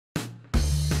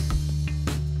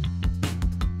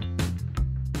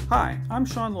Hi, I'm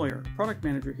Sean Lawyer, Product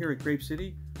Manager here at Grape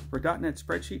City for .NET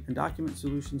Spreadsheet and Document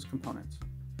Solutions components.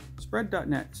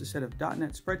 Spread.NET is a set of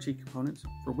 .NET Spreadsheet components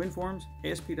for WinForms,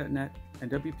 ASP.NET, and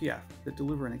WPF that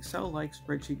deliver an Excel-like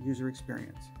spreadsheet user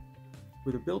experience.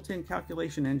 With a built-in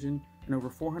calculation engine and over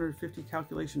 450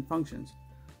 calculation functions,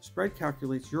 Spread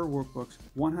calculates your workbooks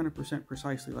 100%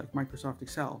 precisely like Microsoft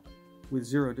Excel with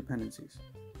zero dependencies.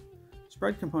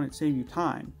 Spread components save you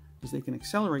time as they can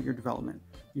accelerate your development.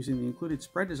 Using the included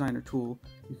Spread Designer tool,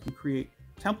 you can create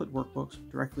template workbooks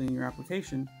directly in your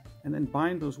application and then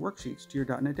bind those worksheets to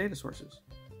your .NET data sources.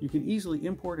 You can easily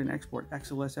import and export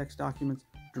XLSX documents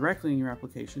directly in your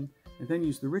application and then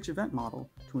use the rich event model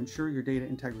to ensure your data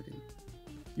integrity.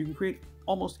 You can create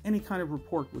almost any kind of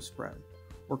report with Spread,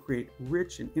 or create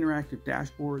rich and interactive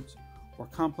dashboards or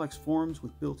complex forms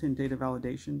with built-in data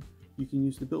validation. You can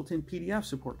use the built-in PDF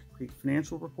support to create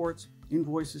financial reports,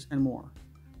 invoices, and more.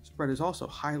 Spread is also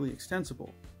highly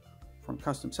extensible. From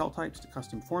custom cell types to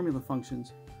custom formula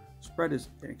functions, Spread is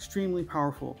an extremely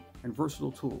powerful and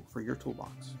versatile tool for your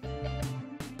toolbox.